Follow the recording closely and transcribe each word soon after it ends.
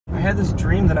had this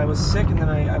dream that I was sick, and then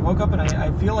I woke up and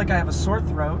I feel like I have a sore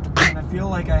throat, and I feel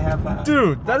like I have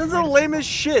Dude, that is the lamest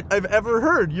shit I've ever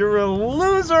heard. You're a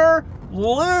loser.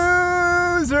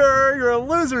 Loser! You're a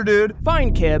loser, dude.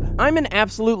 Fine, Kib. I'm an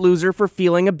absolute loser for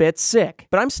feeling a bit sick,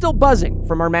 but I'm still buzzing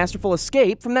from our masterful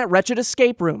escape from that wretched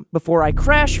escape room. Before I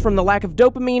crash from the lack of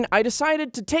dopamine, I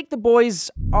decided to take the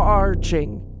boys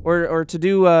arching, or to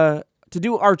do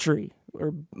archery,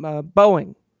 or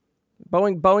bowing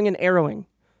and arrowing.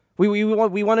 We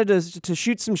wanted to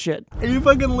shoot some shit. Are you a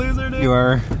fucking loser, dude? You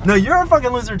are. No, you're a fucking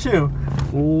loser too.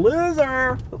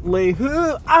 Loser.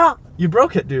 Lehu. Ah! You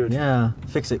broke it, dude. Yeah.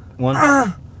 Fix it. One.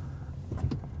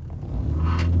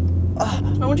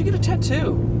 Why would you get a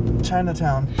tattoo?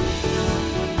 Chinatown.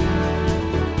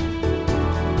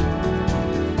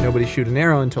 Nobody shoot an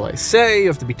arrow until I say. You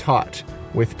have to be taught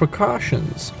with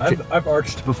precautions. I've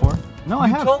arched before. No, I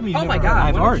have. Told me. Oh my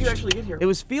god, when arched. did you actually get here? It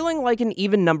was feeling like an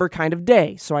even number kind of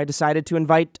day, so I decided to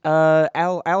invite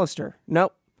Alistair.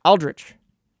 Nope. Aldrich.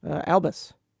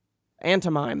 Albus.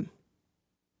 Antomime.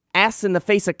 Ass in the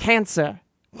face of cancer.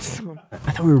 I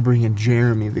thought we were bringing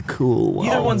Jeremy, the cool one.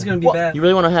 Either one's gonna be bad. You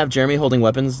really want to have Jeremy holding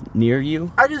weapons near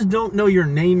you? I just don't know your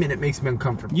name and it makes me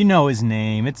uncomfortable. You know his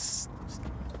name. It's. You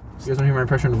guys want to hear my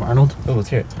impression of Arnold? Oh, let's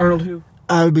hear it. Arnold who?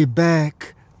 I'll be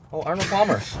back. Oh, Arnold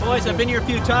Palmer. Boys, I've been here a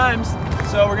few times,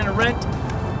 so we're gonna rent.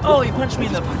 Oh, he punched me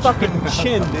in the fucking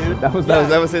chin, dude. That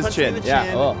was his Punched me in chin. the Yeah.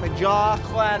 chin, Oh. My jaw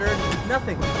clattered.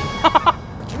 Nothing.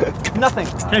 Nothing.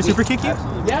 Can I super kick you?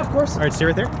 Yeah, of course. All right, stay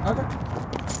right there. Okay.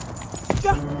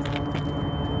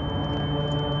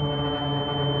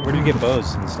 Where do you get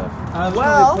bows and stuff?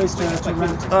 Well, place to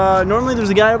rent. Normally there's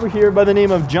a guy over here by the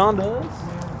name of John Does.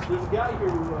 There's a guy here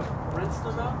who rents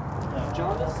them out.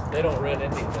 John Does? They don't rent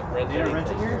anything. They don't rent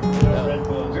it here? No. Rent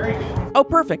bows. Very good. Oh,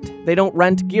 perfect. They don't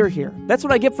rent gear here. That's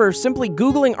what I get for simply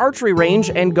Googling archery range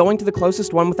and going to the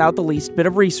closest one without the least bit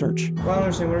of research. Well, I don't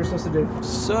understand what we're supposed to do.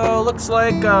 So, looks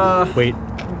like, Wait.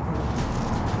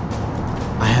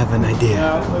 I have an idea.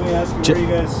 Now, let me ask you,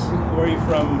 where are you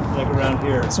from, like, around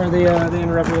here? Sorry, they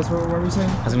interrupted us. What were we saying?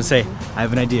 I was gonna say, I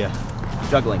have an idea.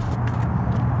 Juggling.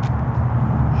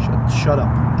 Shut up.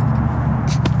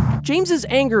 James's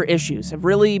anger issues have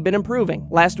really been improving.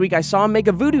 Last week I saw him make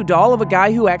a voodoo doll of a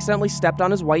guy who accidentally stepped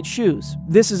on his white shoes.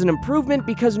 This is an improvement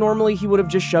because normally he would have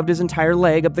just shoved his entire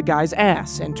leg up the guy's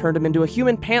ass and turned him into a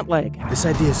human pant leg. This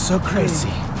idea is so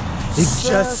crazy. It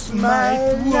just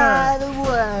might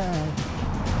work.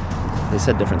 They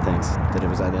said different things. That it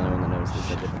was I the only one that knows. They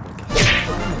said different things.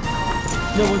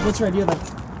 No, what's your idea then?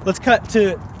 Let's cut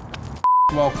to.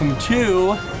 Welcome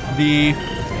to the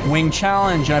Wing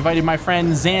Challenge. I invited my friend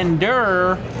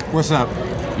Xander. What's up?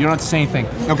 You don't have to say anything.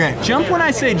 Okay. Jump when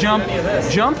I say jump.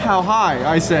 Jump how high,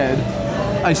 I said.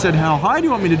 I said, how high do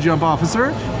you want me to jump,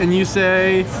 officer? And you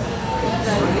say... This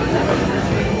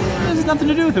has nothing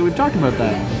to do with it. We've talked about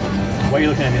that. Why are you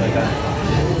looking at me like that?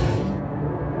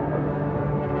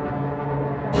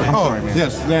 Oh,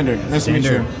 yes, Xander. Nice to meet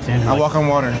you. Xander. I walk on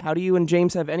water. How do you and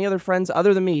James have any other friends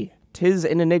other than me? 'Tis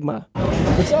an enigma.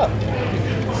 What's up?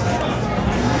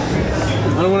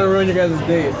 I don't want to ruin your guys'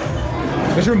 date.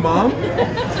 Is your mom?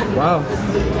 Wow.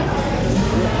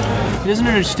 He doesn't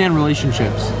understand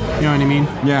relationships. You know what I mean?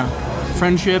 Yeah.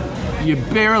 Friendship, you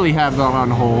barely have that on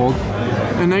hold.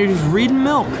 And now you're just reading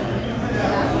milk.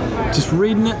 Just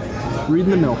reading it.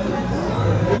 Reading the milk.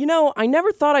 You know, I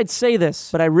never thought I'd say this,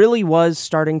 but I really was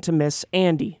starting to miss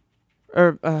Andy.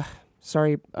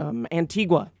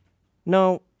 Antigua.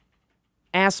 No,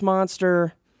 Ass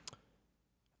Monster.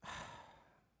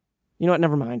 You know what,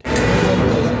 never mind.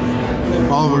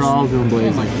 We're all doing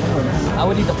blazing. I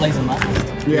would eat the blazing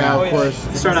last. Yeah, of course.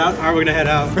 Start out. All right, we're gonna head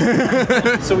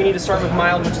out. So we need to start with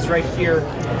mild, which is right here.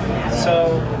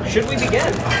 So, should we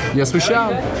begin? Yes, we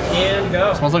shall. And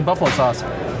go. Smells like buffalo sauce.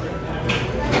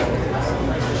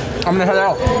 I'm gonna head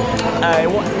out. I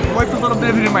wiped a little bit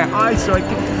of it in my eyes so I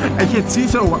can't see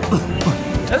so well.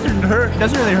 Doesn't hurt.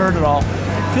 Doesn't really hurt at all.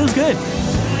 Feels good.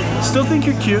 Still think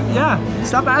you're cute? Yeah.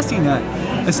 Stop asking that.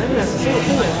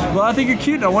 Well, I think you're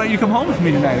cute and I want you to come home with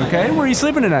me tonight, okay? Where are you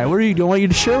sleeping tonight? Where are you? I want you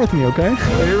to share with me, okay?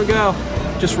 So here we go.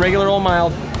 Just regular old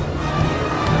mild.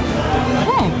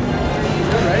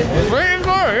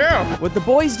 What the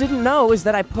boys didn't know is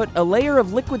that I put a layer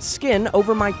of liquid skin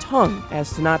over my tongue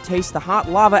as to not taste the hot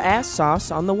lava ass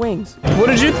sauce on the wings. What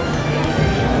did you?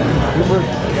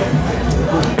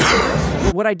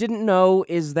 What I didn't know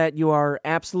is that you are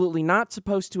absolutely not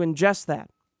supposed to ingest that.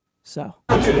 So.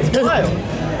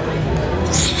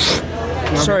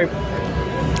 Sorry.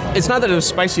 It's not that it was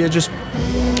spicy, it just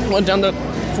went down the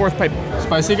fourth pipe.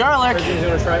 Spicy garlic. You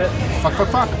want to try it?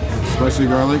 Fuck. Spicy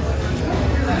garlic.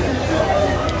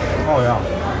 Oh yeah.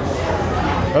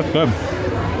 That's good.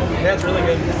 Yeah, it's really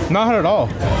good. Not hot at all.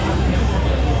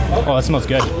 Oh, that smells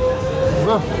good.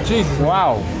 Oh, Jesus.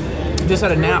 Wow. Just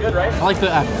had a nap. Good, right? I like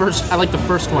the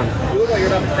first one. You look like you're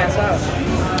about to pass out.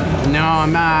 No,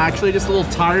 I'm actually just a little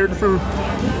tired from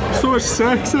so much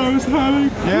sex I was having.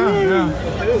 Yeah.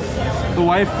 The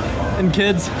wife and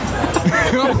kids.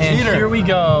 And here we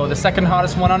go, the second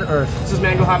hottest one on earth. This is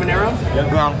mango habanero?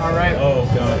 All right. Oh,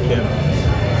 God, Kim.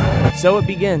 So it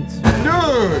begins.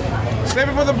 Dude, save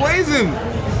it for the blazing.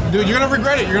 Dude, you're gonna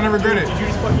regret it. You're gonna regret it. Did you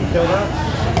just fucking kill that?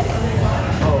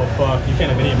 Oh, fuck. You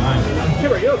can't have any of mine.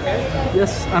 Kim, are you okay?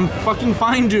 Yes, I'm fucking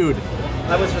fine, dude.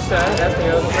 I was just asking.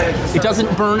 I was trying to It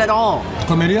doesn't burn at all.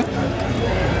 Chlamydia?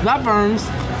 That burns.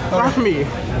 Fuck me.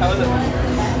 How is it?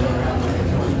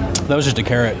 That was just a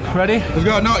carrot. Ready? Let's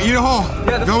go. No, eat a whole.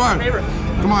 Yeah, this Go is on. my favorite.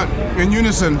 Come on, in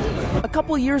unison. A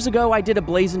couple years ago, I did a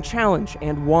Blazin' challenge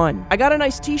and won. I got a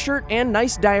nice t-shirt and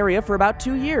nice diarrhea for about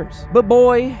 2 years. But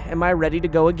boy, am I ready to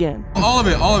go again. All of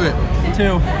it, all of it.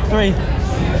 2, 3.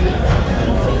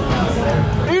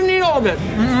 You need all of it.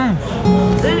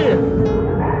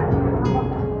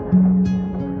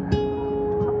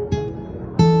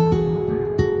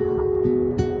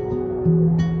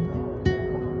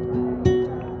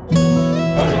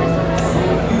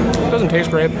 Doesn't taste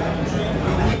great.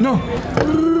 No.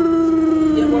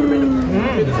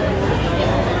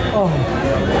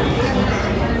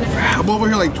 I'm over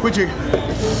here like twitching.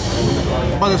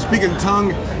 About to speak in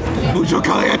tongue. Mucho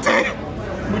caliente.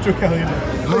 Mucho caliente.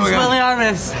 Oh my God.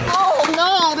 honest.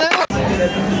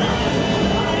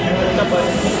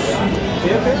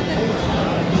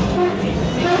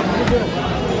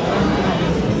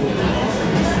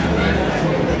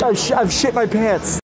 I've shit my pants.